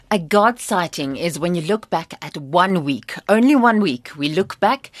A God sighting is when you look back at 1 week, only 1 week. We look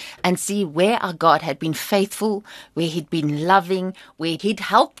back and see where our God had been faithful, where he'd been loving, where he'd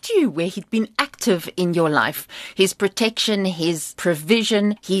helped you, where he'd been active in your life. His protection, his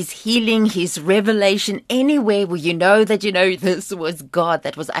provision, his healing, his revelation, anywhere where you know that this was God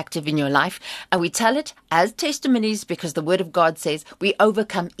that was active in your life. And we tell it as testimonies because the word of God says we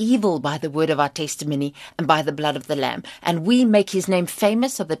overcome evil by the word of our testimony and by the blood of the Lamb. And we make his name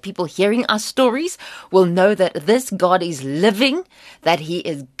famous so that people hearing our stories will know that this God is living, that he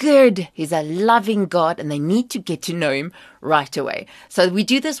is good, he's a loving God, and they need to get to know him right away. So we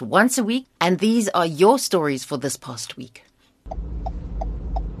do this once a week, and these are your stories for this past week.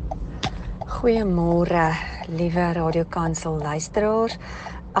 Goeiemôre, liewe Radio Kansel luisteraars.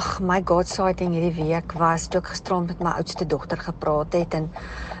 Ag, my God sighting hierdie week was toe ek gisterand met my oudste dogter gepraat het en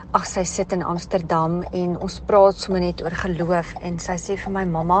ag, sy sit in Amsterdam en ons praat sommer net oor geloof en sy sê vir my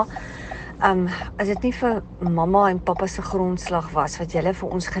mamma, as dit nie vir mamma en pappa se grondslag was wat julle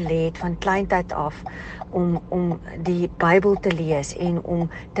vir ons gelê het van kleintyd af om die Bybel te lees en om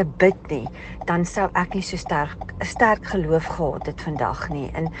te bid nie, dan sou ek nie so sterk geloof gehad het vandag nie.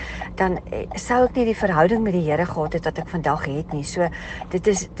 En dan sou ek nie die verhouding met die Here gehad het wat ek vandag het nie. So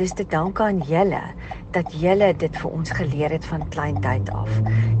dis te danke aan julle dat julle dit vir ons geleer het van kleintyd af.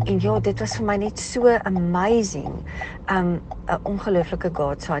 En ja, dit was vir my net so amazing, 'n ongelooflike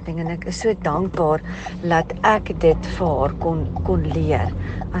God sighting en ek is so dankbaar dat ek dit vir haar kon leer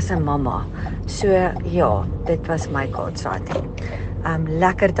as 'n mamma. So ja, dit was my God sighting.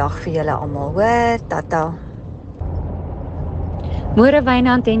 Lekker dag vir julle almal, hoor, tata. Môre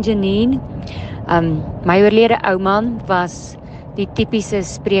Wynand en Janine. My oorlede ouma was die tipiese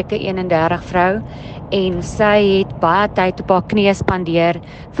Spreuke 31 vrou en sy het baie tyd op haar knieë spandeer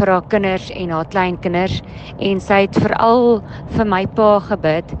vir haar kinders en haar kleinkinders en sy het veral vir my pa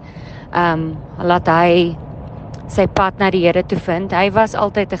gebid, laat hy sy pad na die Here toe vind. Hy was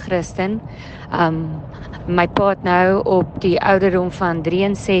altyd 'n Christen. My pa het nou op die ouderdom van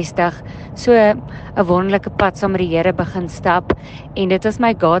 63 so 'n wonderlike pad saam met die Here begin stap en dit was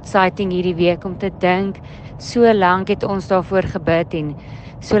my God sighting hierdie week om te dink, so lank het ons daarvoor gebid en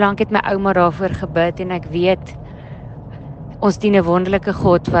so lank het my ouma daarvoor gebid en ek weet ons dien 'n wonderlike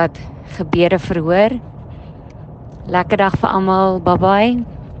God wat gebede verhoor. Lekker dag vir almal, bye bye.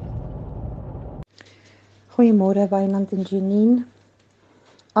 Goeiemôre Wynand en Janine.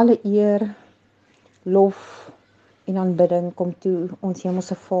 Alle eer, lof en aanbidding kom toe ons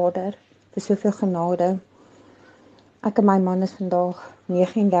Hemelse Vader vir soveel genade. Ek en my man is vandag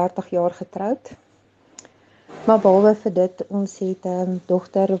 39 jaar getroud. Maar behalwe vir dit, ons het 'n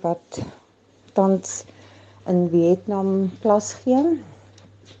dogter wat tans in Vietnam klas gee.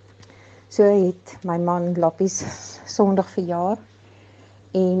 So het my man Lappies Sondag verjaar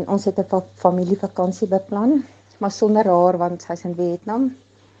en ons het 'n familievakansie beplan, maar sonder haar want sy's in Vietnam.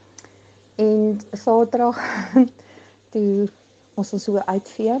 En Saterdag toe ons so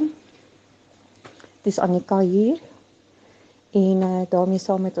uitvee. Dis Annika hier en daarmee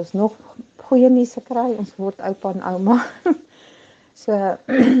saam met ons nog goeie nuus gekry, ons word oupa en ouma. So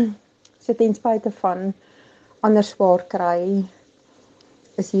ten spyte van ander swaar kry,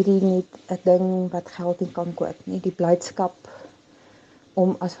 is hierdie net 'n ding wat geld nie kan koop nie, die blydskap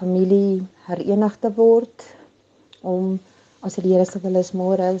om as familie herenig te word, om as die Here se wil is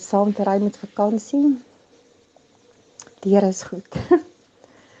môre saam te ry met vakansie. Die Here is goed.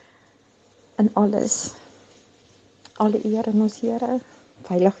 In alles. Alle eer aan ons Here.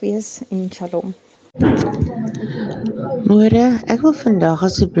 Veilig wees en shalom. Môre, ek wil vandag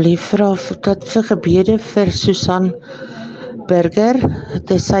asseblief vra dat vir gebede vir Susan Burger.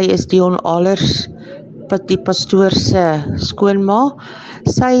 Sy is Dion Alers, die pastoor se skoonma.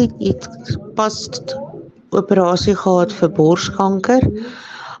 Sy het pas operasie gehad vir borskanker.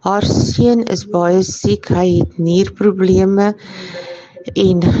 Haar seun is baie siek, hy het nierprobleme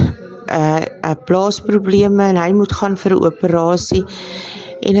en blaasprobleme en hy moet gaan vir 'n operasie.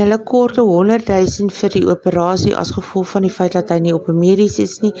 En hulle kort 100,000 vir die operasie as gevolg van die feit dat hy nie op 'n medies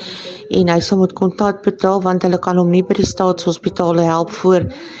is nie en hy sal moet kontant betaal want hulle kan hom nie by die staatshospitale help voor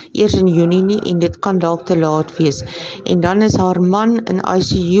eers in Junie nie en dit kan dalk te laat wees. En dan is haar man in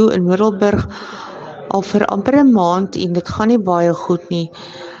ICU in Middelburg al vir amper 'n maand en dit gaan nie baie goed nie.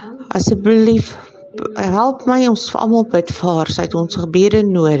 Asseblief help my, ons almal bid vir haar, sy het ons gebede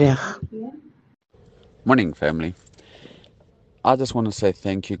nodig. Morning, family. I just want to say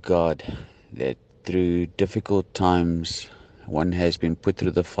thank you, God, that through difficult times, one has been put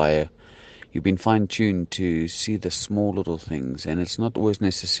through the fire. You've been fine-tuned to see the small little things, and it's not always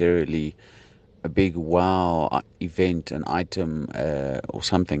necessarily a big wow event, an item, or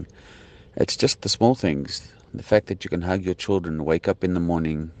something. It's just the small things. The fact that you can hug your children, wake up in the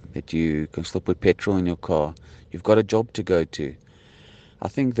morning, that you can still put petrol in your car, you've got a job to go to. I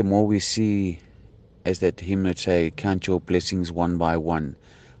think the more we see, as that hymn would say, count your blessings one by one.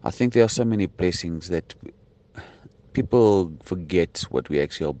 I think there are so many blessings that people forget what we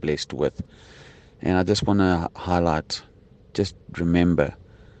actually are blessed with. And I just want to highlight, just remember,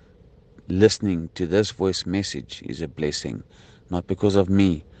 listening to this voice message is a blessing, not because of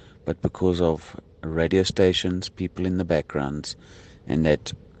me, but because of radio stations, people in the backgrounds, and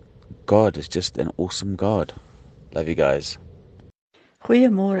that God is just an awesome God. Love you guys.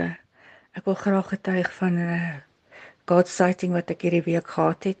 Goeiemôre. Ek wil graag getuig van 'n Godsighting wat ek hierdie week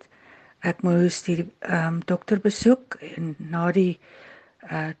gehad het. Ek moes die dokter besoek en na die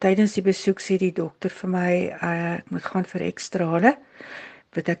tydens die besoek sê die dokter vir my ek moet gaan vir ekstrale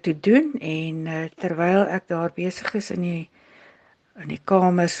wat ek toe doen en terwyl ek daar besig is in die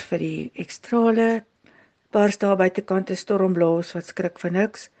kamers vir die ekstrale, bars daar buitekant 'n storm los wat skrik vir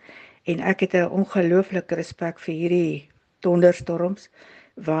niks en ek het 'n ongelooflike respek vir hierdie donderstorms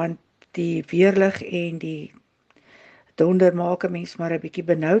want die weerlig en die donder maak 'n mens maar 'n bietjie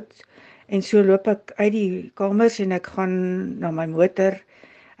benoud en so loop ek uit die kamers en ek gaan na my motor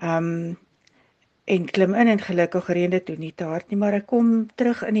en klim in en gelukkig reën dit toe nie te hard nie, maar ek kom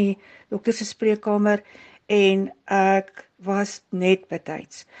terug in die dokter se spreekkamer en ek was net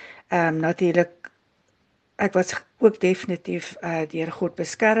betyds. Natuurlik ek was ook definitief deur God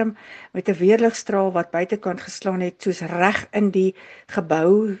beskerm met 'n weerligstraal wat buitekant geslaan het soos reg in die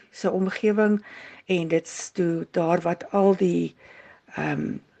gebou se omgewing en dit's toe daar wat al die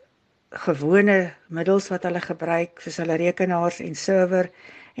gewone middels wat hulle gebruik soos hulle rekenaars en server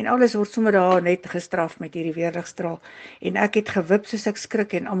en alles word sommer daar net gestraf met hierdie weerligstraal en ek het gewip soos ek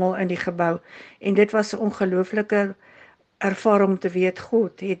skrik en almal in die gebou en dit was 'n ongelooflike ervaring om te weet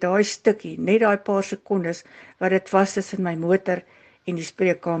God het daai stukkie, net daai paar sekondes wat dit was tussen my motor en die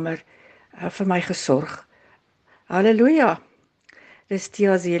spreekkamer vir my gesorg. Halleluja. Dis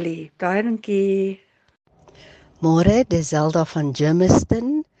Tiazeli. Dankie. Môre, dis Zelda van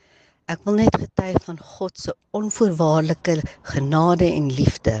Germiston. Ek wil net getuig van God se onvoorwaardelike genade en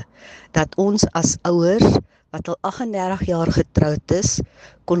liefde dat ons as ouers wat al 38 jaar getroud is,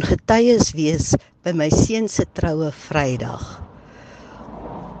 kon getuies wees by my seun se troue Vrydag.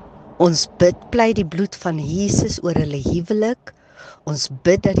 Ons bid pleit die bloed van Jesus oor hulle huwelik. Ons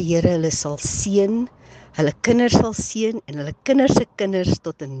bid dat die Here hulle sal seën, hulle kinders sal seën en hulle kinders se kinders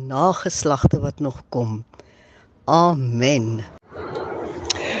tot 'n nageslagte wat nog kom. Amen.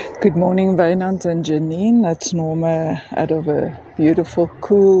 Good morning, Wynand and Janine. That's Norma out of a beautiful,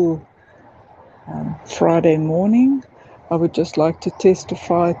 cool Friday morning. I would just like to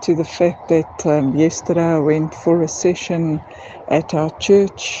testify to the fact that yesterday I went for a session at our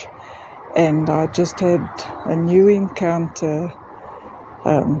church and I just had a new encounter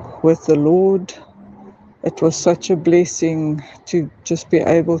with the Lord. It was such a blessing to just be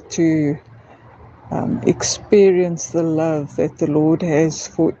able to experience the love that the Lord has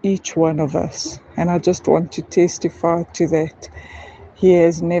for each one of us. And I just want to testify to that. He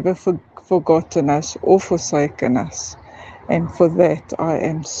has never forgotten us or forsaken us. And for that, I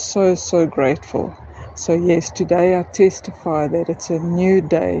am so, so grateful. So yes, today I testify that it's a new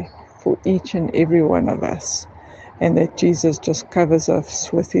day for each and every one of us. And that Jesus just covers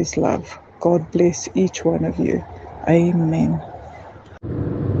us with his love. God bless each one of you. Amen.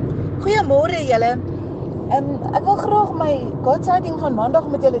 Goeiemôre julle. Ek wil graag my Godsighting van Maandag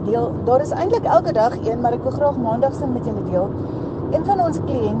met julle deel. Daar is eintlik elke dag een, maar ek wil graag Maandag se met julle deel. Een van ons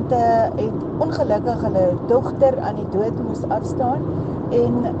kliënte het ongelukkig hulle dogter aan die dood moes afstaan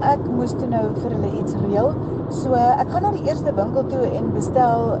en ek moes toe nou vir hulle iets reël. So ek gaan na die eerste winkel toe en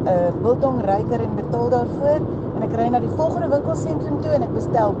bestel 'n biltongryker en betaal daarvoor en ek ry na die volgende winkelsentrum toe en ek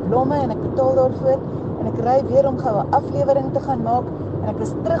bestel blomme en ek betaal daarvoor en ek ry weer om gou 'n aflewering te gaan maak en ek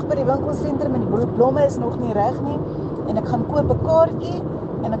is terug by die winkelsentrum en die blomme is nog nie reg nie en ek gaan koop 'n kaartjie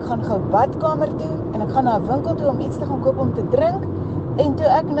en ek gaan gou badkamer toe en ek gaan na 'n winkel toe om iets te gaan koop om te drink en toe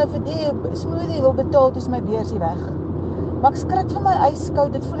ek nou vir die smoothie wil betaal, toe is my beursie weg. Maar ek skrik vir my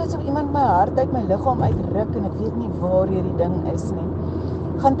yskoud, dit voel asof iemand my hart uit my liggaam uitruk en ek weet nie waar hierdie ding is nie.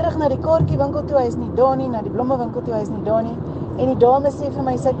 Gaan terug na die kaartjiewinkel toe, hy is nie daar nie, na die blommewinkel toe, hy is nie daar nie. En die dame sê vir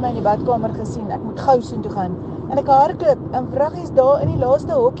my, sy het my in die badkamer gesien, ek moet gou soontoe gaan. En ek hardloop en vraggies daar in die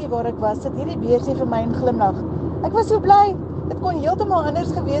laaste hokkie waar ek was, sit hierdie beursie vir my en glimlag. Ek was so bly. Dit kon heeltemal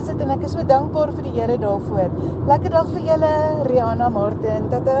anders gewees het en ek is so dankbaar vir die Here daarvoor. Lekker dag vir julle, Rihanna Martin.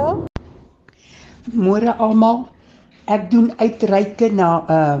 Tata. Môre almal. Ek doen uitreike na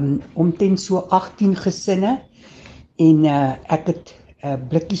omtrent so 18 gesinne en ek het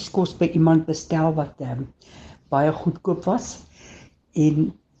blikkies kos by iemand bestel wat baie goedkoop was en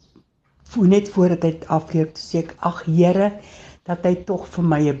net voordat hy afleer toe sê ek, ag Here, dat hy tog vir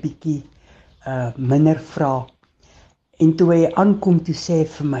my 'n bietjie minder vra. En toe hy aankom toe sê hy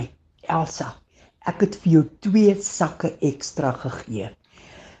vir my, Elsa, ek het vir jou 2 sakke ekstra gegee.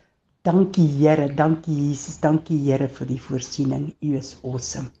 Dankie Here, dankie Jesus, dankie Here vir die voorsiening. U is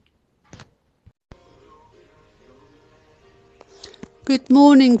awesome. Good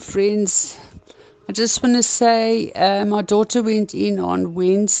morning, friends. I just want to say my daughter went in on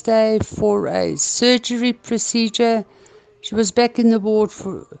Wednesday for a surgery procedure. She was back in the ward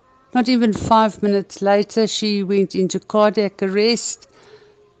for not even 5 minutes later. She went into cardiac arrest.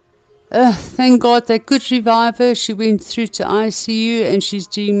 Thank God they could revive her. She went through to ICU and she's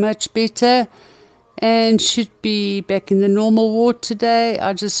doing much better and should be back in the normal ward today.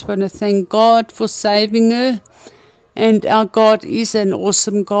 I just want to thank God for saving her. And our God is an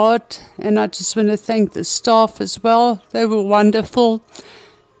awesome God. And I just want to thank the staff as well. They were wonderful.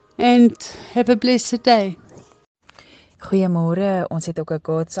 And have a blessed day. Goeiemôre. Ons het ook 'n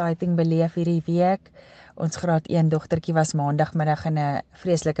Godsighting beleef hierdie week. Ons graad 1 dogtertjie was maandagmiddag in 'n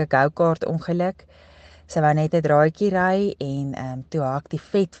vreeslike go-kart ongeluk. Sy wou net 'n draaitjie ry en toe haak die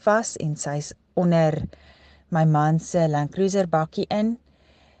vet vas en sy's onder my man se Land Cruiser bakkie in.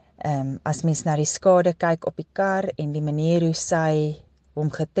 As mens na die skade kyk op die kar en die manier hoe sy hom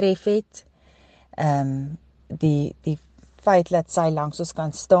getref het, die feit dat sy langs ons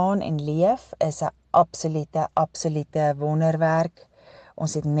kan staan en leef is 'n absolute wonderwerk.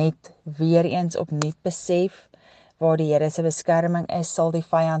 Ons het net weer eens opnuut besef waar die Here se beskerming is, sal die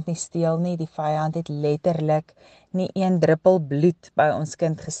vyand nie steel nie. Die vyand het letterlik nie 1 druppel bloed by ons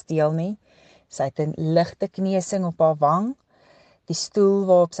kind gesteel nie. Sy het 'n ligte kneusing op haar wang. Die stoel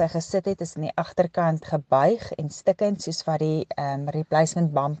waarop sy gesit het is aan die agterkant gebuig en stikkend soos wat die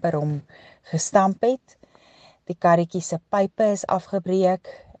replacement bumper hom gestamp het. Die karretjie se pype is afgebreek,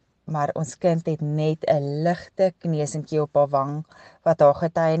 maar ons kind het net 'n ligte kneusingkie op haar wang wat haar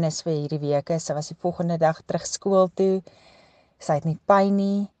getuienis vir hierdie week is. Sy was die volgende dag terug skool toe. Sy het nie pyn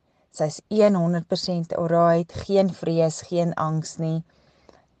nie. Sy is 100% alright, geen vrees, geen angs nie.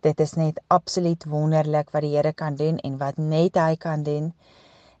 Dit is net absoluut wonderlik wat die Here kan doen en wat net hy kan doen.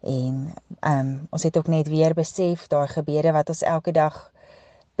 En ons het ook net weer besef daai gebede wat ons elke dag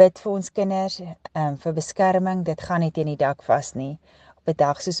bid vir ons kinders, vir beskerming, dit gaan nie teen die dak vas nie. Op 'n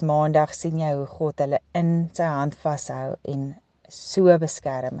dag soos Maandag sien jy hoe God hulle in sy hand vashou en so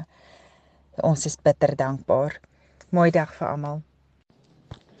beskerm. Ons is bitter dankbaar. Mooi dag vir almal.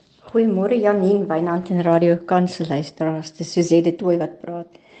 Goeiemôre Janine, Wynand en Radio Kansel luisteraars. Dis Suzette Tooi wat praat.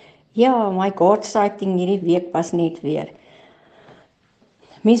 Ja, my Godsighting hierdie week was net weer.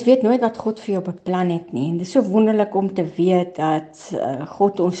 Mens weet nooit wat God vir jou beplan het nie. En dit is so wonderlik om te weet dat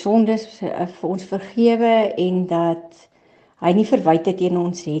God ons sondes vir ons vergewe en dat hy nie verwyte teen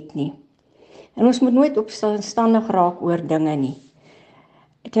ons het nie. En ons moet nooit opstandig raak oor dinge nie.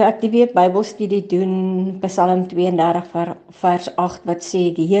 Toe ek die week Bybelstudie doen, Psalm 32 vers 8 wat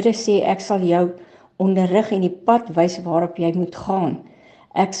sê, die Here sê, ek sal jou onderrig en die pad wys waarop jy moet gaan.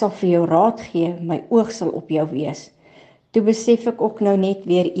 Ek sal vir jou raad gee, my oog sal op jou wees. Toe besef ek ook nou net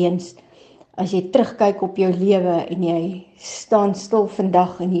weer eens, as jy terugkyk op jou lewe en jy staan stil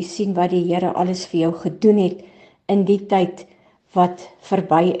vandag en jy sien wat die Here alles vir jou gedoen het in die tyd wat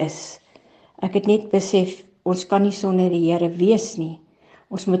verby is. Ek het net besef, ons kan nie sonder die Here wees nie.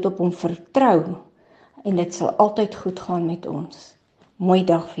 Ons moet op hom vertrou en dit sal altyd goed gaan met ons. Mooi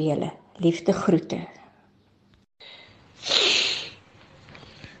dag vir julle. Liefde groete.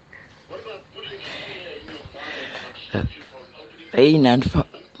 En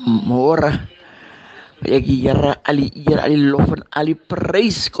môre ek Here al die eer, al die lof en al die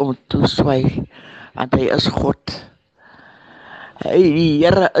prys kom toeswy, want hy is God. Die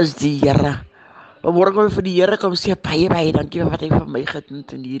Here is die Here. Maar môre kom vir die Here kom sê baie dankie vir wat hy vir my gedoen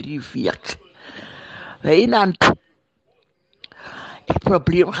in hierdie week. En ek het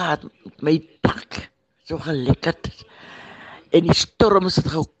probleem gehad met my dak, so gelekkerd. En die storms het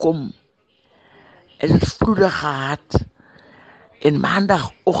gekom. En het vloede gehad. En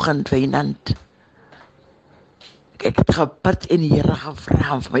maandagoggend, Wynand, ek het gebid en die Here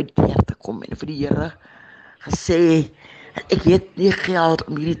gevra om vir my deur te kom en vir die Here gesê, ek het nie geld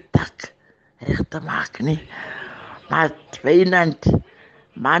om hierdie dak reg te maak nie. Maar Wynand,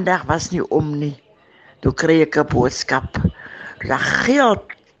 maandag was nie om nie. Toe kry ek 'n boodskap. Dat geld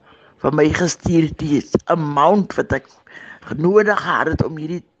vir my gestuur die amount wat ek nodig gehad het om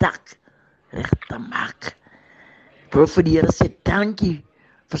hierdie dak reg te maak. wil vir die Here sê dankie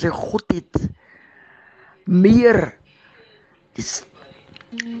vir sy goedheid. Meer dis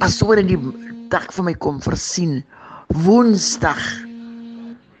pastoor in die dag vir my kom versien. Woensdag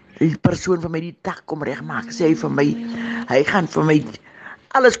die persoon vir my die dag kom regmaak. Sê hy vir my, hy gaan vir my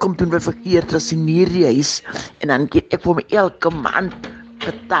alles kom doen wat verkeerd is in hierdie huis. En dan gee ek vir my elke maand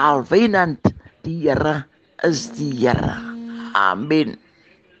betaal. Wynand, die Here is die Here. Amen.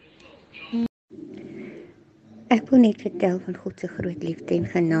 Ek wil net vertel van God se groot liefde en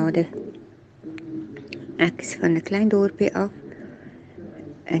genade. Ek is van 'n klein dorpie af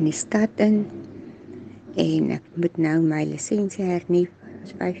in die stad in en ek moet nou my lisensie hernu. Dit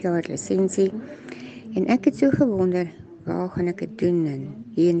is 5 jaar lisensie. En ek het so gewonder, waar gaan ek dit doen? En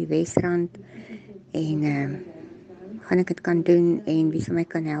hier in die Wesrand. En gaan ek dit kan doen en wie sal my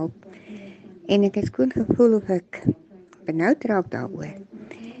kan help? En ek het skoon gevoel of ek benoud raak daaroor.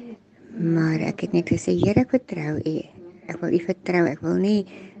 Maar ek het net gesê, Here, ek vertrou U. Ek wil U vertrou. Ek wil nie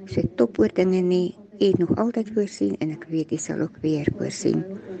so top oor dinge nie. U het nog altyd voorsien en ek weet U sal ook weer voorsien.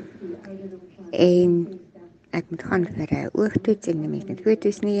 En ek moet gaan vir 'n oogtoets en die mens met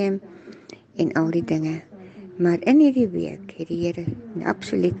foto's neem en al die dinge. Maar in hierdie week het die Here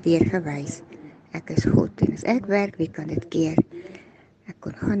absoluut weer gewys. Ek is God en as ek werk, wie kan dit keer? Ek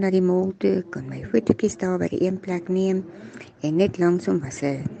kon gaan na die mall toe, kon my fotootjies daar by die een plek neem en net langsom was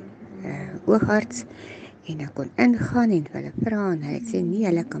 'n oogarts en ek kon ingaan en hulle vra en hulle sê nee,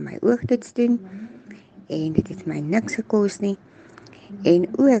 hulle kan my oogtoets doen en dit het my niks gekos nie. En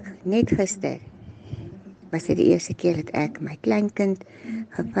ook net gister was dit die eerste keer dat ek my kleinkind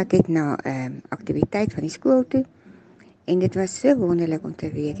gevat het na 'n aktiwiteit van die skool toe. En dit was so wonderlik om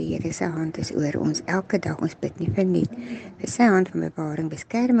te weet die Here se hand is oor ons elke dag. Ons bid nie verniet vir sy hand van bewaring,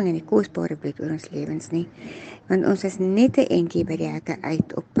 beskerming en die kosbare bloed oor ons lewens nie. Want ons is net 'n entjie by die hekke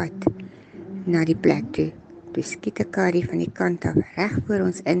uit op pad na die plek toe. Toe skiet 'n karry van die kant af reg voor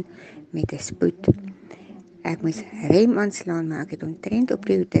ons in met 'n spoed. Ek moes rem aanslaan, maar ek het omtrent op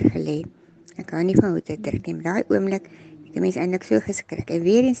die hoeter gelê. Ek hou nie van hoeter druk nie, maar daai oomblik het 'n mens eintlik so geskrik. En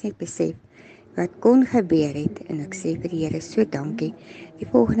weer eens net besef wat kon gebeur het en ek sê vir die Here so dankie. Die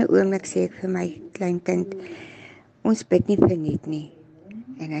volgende oomblik sê ek vir my kleinkind, ons bid nie verniet nie.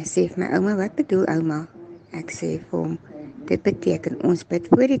 En hy sê vir my, ouma, wat bedoel ouma? Ek sê vir hom, dit beteken ons bid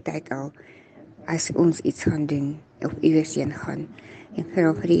voor die tyd al as ons iets gaan doen of iewers heen gaan. En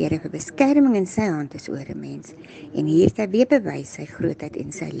vra vir die Here vir beskerming en sy hand is oor 'n mens. En hier het hy weer bewys sy grootheid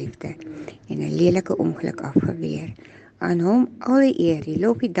en sy liefde en 'n lelike ongeluk afgeweer. Aan hom al die eer, die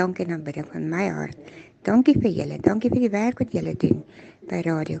lof, die dank en aanbidding van my hart. Dankie vir julle, dankie vir die werk wat julle doen by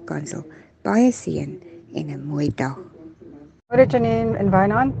Radio Kansel. Baie seën en 'n mooi dag. Môre Janine in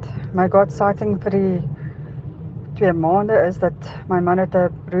Wynand, my Godsighting vir die 2 maande is dat my man het 'n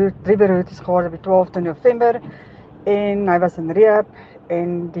drie beroertes gehad op die 12de November en hy was in rehab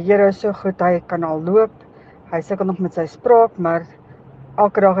en die Here is so goed, hy kan al loop. Hy sukkel nog met sy spraak, maar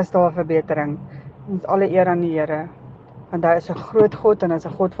elke dag is daar 'n verbetering. Ons alle eer aan die Here. Want hy is 'n groot God en hy is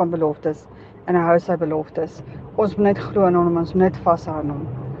 'n God van beloftes en hy hou sy beloftes. Ons moet net glo aan hom, ons moet net vashou aan hom.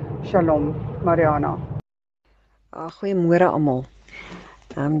 Shalom, Mariana. Goeiemôre almal.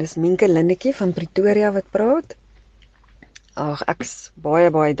 Dis Minke Lindetjie van Pretoria wat praat. Ek is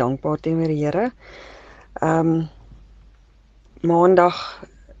baie dankbaar teenoor die Here. Maandag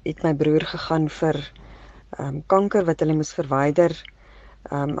het my broer gegaan vir kanker wat hulle moes verwyder.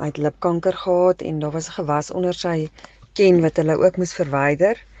 Hy het lipkanker gehad en daar was 'n gewas onder sy ken wat hulle ook moes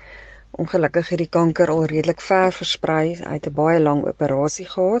verwyder. Ongelukkig het die kanker al redelik ver versprei. Hy het 'n baie lang operasie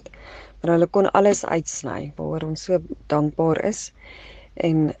gehad, maar hulle kon alles uitsny, waaroor ons so dankbaar is.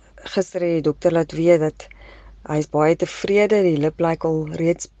 En gister het die dokter laat weet dat hy is baie tevrede. Die lip lyk al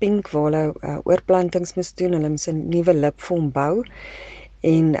reeds pink waar hulle oorplantings moes doen. Hulle moes 'n nuwe lip vir hom bou.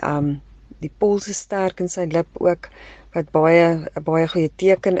 En die pols is sterk in sy lip ook, wat baie goeie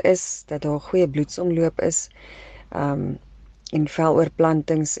teken is dat daar goeie bloedsomloop is. En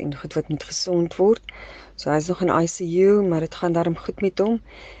veloorplantings en goed wat moet gesond word. So hy is nog in ICU, maar dit gaan daarom goed met hom.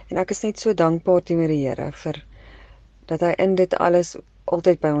 En ek is net so dankbaar teenoor die Here vir dat hy in dit alles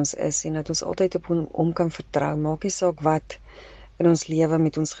altyd by ons is en dat ons altyd op hom kan vertrou. Maak nie saak wat in ons lewe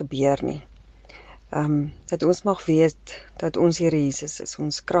met ons gebeur nie. Dat ons mag weet dat ons Here Jesus is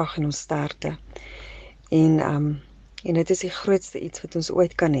ons krag en ons sterkte. En dit is die grootste iets wat ons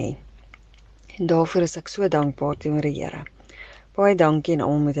ooit kan hê. En daarvoor is ek so dankbaar teenoor die Here. Baie dankie en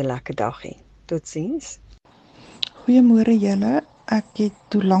almal met 'n lekker dag hê. Totsiens. Goeiemôre julle. Ek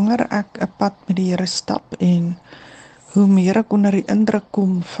het hoe langer ek 'n pad met die Here stap en hoe meer ek onder die indruk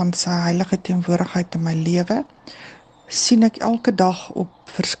kom van sy heilige teenwoordigheid in my lewe, sien ek elke dag op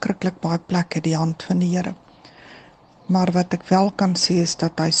verskriklik baie plekke die hand van die Here. maar wat ek wel kan sê is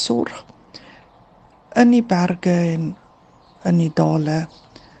dat hy sorg in die berge en in die dale,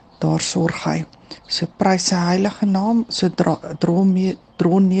 daar sorg hy. So prys sy heilige naam, so draw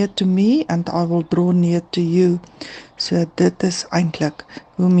near to me and I will draw near to you. So dit is eintlik,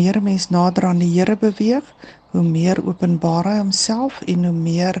 hoe meer mens nader aan die Here beweeg, hoe meer openbaar hy homself en hoe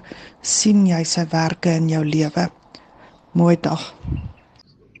meer sien jy sy werke in jou lewe. Mooi dag.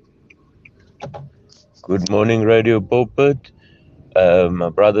 Good morning, Radio Pulpit. My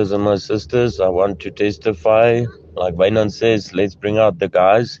brothers and my sisters, I want to testify. Like Waynan says, let's bring out the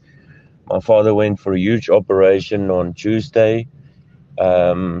guys. My father went for a huge operation on Tuesday.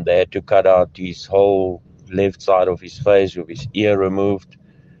 They had to cut out his whole left side of his face with his ear removed,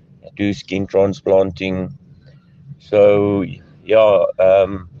 do skin transplanting. So, yeah,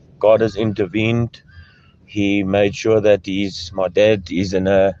 God has intervened. He made sure that my dad is in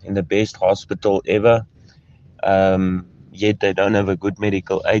the best hospital ever. Yet they don't have a good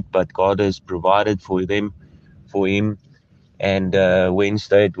medical aid, but God has provided for him. And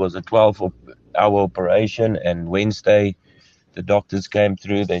Wednesday it was a 12-hour operation, and Wednesday the doctors came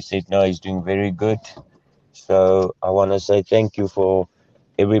through. They said no, he's doing very good. So I want to say thank you for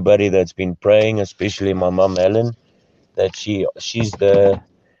everybody that's been praying, especially my mom Helen, that she's the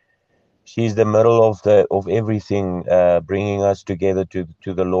middle of everything, bringing us together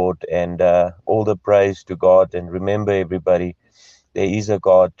to the Lord, and all the praise to God. And remember, everybody, there is a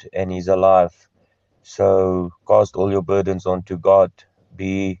God and He's alive. So cast all your burdens onto God.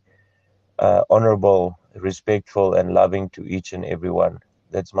 Be honorable, respectful, and loving to each and everyone.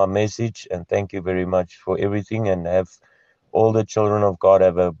 That's my message, and thank you very much for everything, and have all the children of God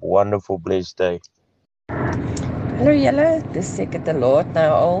have a wonderful, blessed day. Hallo julle, dis seker te laat nou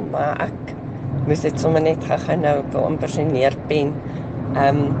al, maar ek moes dit sommer net gegaan nou, ek wil amper sy neerpen.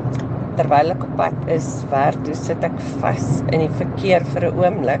 Terwyl ek op pad is werk toe, sit ek vas in die verkeer vir 'n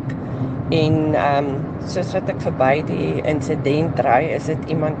oomblik, en soos wat ek verby die insident ry, is dit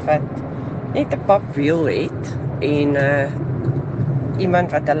iemand wat net 'n papwiel het, en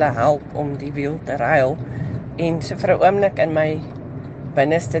iemand wat hulle help om die wiel te ruil, en so vir 'n oomblik in my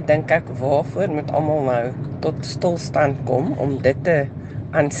binneste dink ek, waarvoor moet almal nou tot stilstand kom om dit te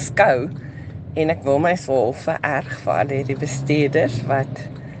aanskou, en ek wil my so vererg vir al die bestuurders wat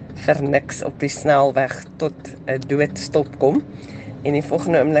vir niks op die snelweg tot 'n doodstop kom, en die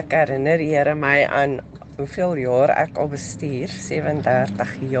volgende oomblik herinner die Here my aan hoeveel jaar ek al bestuur,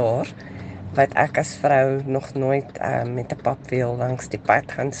 37 jaar, wat ek as vrou nog nooit met 'n papwiel langs die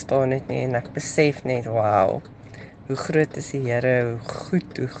pad gaan staan het nie, en ek besef net, wow, hoe groot is die Here, hoe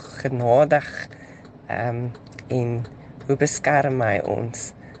goed, hoe genadig, en hoe beskerm hy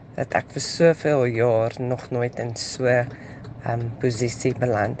ons, dat ek vir soveel jaar nog nooit in so posisie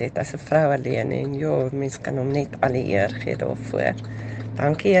beland het, as 'n vrou alleen, en ja, mens kan hom net al die eer gee daarvoor.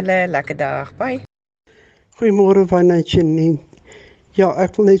 Dankie julle, lekker dag, bye. Goeiemôre Waynan Janine. Ja,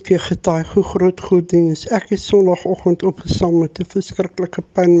 ek wil net weer getuig hoe groot goed ding is. Ek is Sondagoggend opgestaan met 'n verskriklike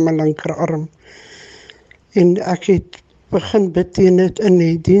pyn in my linkerarm. En ek het begin bid teen dit in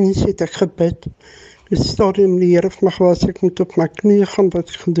die diens, het ek gebid. Die stadium die Here vir my was, ek moet op my knieë gaan wat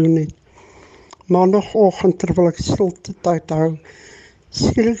ek gedoen het. Maandagoggend terwyl ek stilte tyd hou,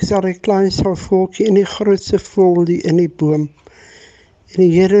 skielik is daar 'n klein voeltjie in die grootste voël in die boom. En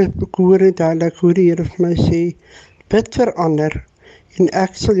die Here, ek hoor dit duidelik hoe die Here vir my sê, bid vir ander en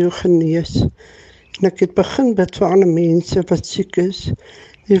ek sal jou genees. En ek het begin bid vir ander mense wat siek is.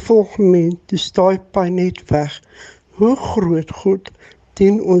 Die volgende moment is daai pyn net weg. Hoe groot goed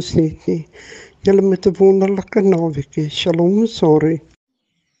dien ons net nie. Julle met 'n wonderlike naweek hê. Shalom, sorry.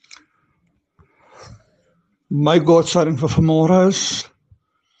 My Godsightings vir vanmôre is,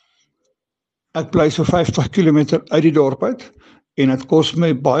 ek bly so 50 km uit die dorp uit, en dit kos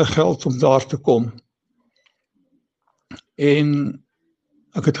my baie geld om daar te kom. En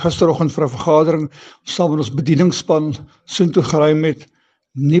ek het gisteroggend vir 'n vergadering saam met ons bedieningsspan soontoe gery met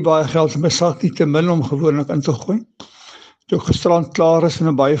nie baie geld in my sak nie, te min om gewoonlik in te gooi. Toe ek gisterand klaar is en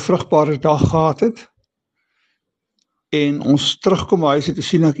 'n baie vrugbare dag gehad het, en ons terugkom huis het te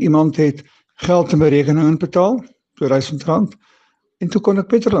sien dat iemand het geld in my rekening inbetaal, R2000, en toe kon ek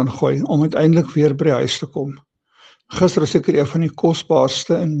petrol ingooi om uiteindelik weer by die huis te kom. Gister is seker een van die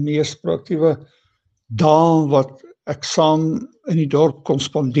kosbaarste en mees produktiewe dae wat ek saam in die dorp kon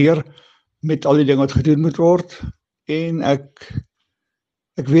spandeer met al die dinge wat gedoen moet word, en ek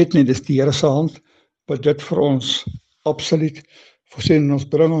weet nie, dis die Here se hand wat dit vir ons absoluut voorsien en ons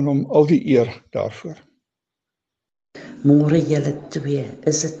bring aan hom al die eer daarvoor. Môre julle twee,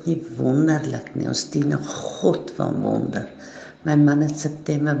 is dit nie wonderlik nie, ons dien 'n God van wonder. My man het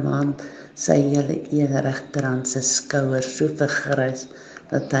September maand sy hele een regterhand se skouer so vergrys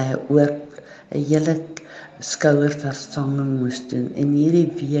dat hy ook 'n hele skouervervanging moes doen. En hierdie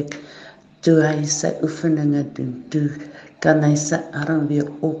week toe hy sy oefeninge doen, toe kan hy sy arm weer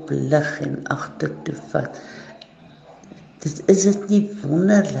oplig en agtertoe vat. Is dit nie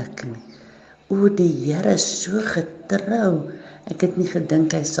wonderlik nie? O, die Here is so getrou. Ek het nie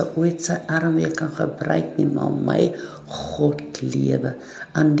gedink hy sal ooit sy arm weer kan gebruik nie, maar my God lewe.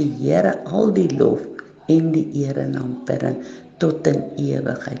 Aan die Here al die lof en die eer en aanbidding tot in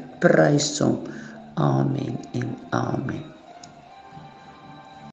ewigheid. Prys hom. Amen en amen.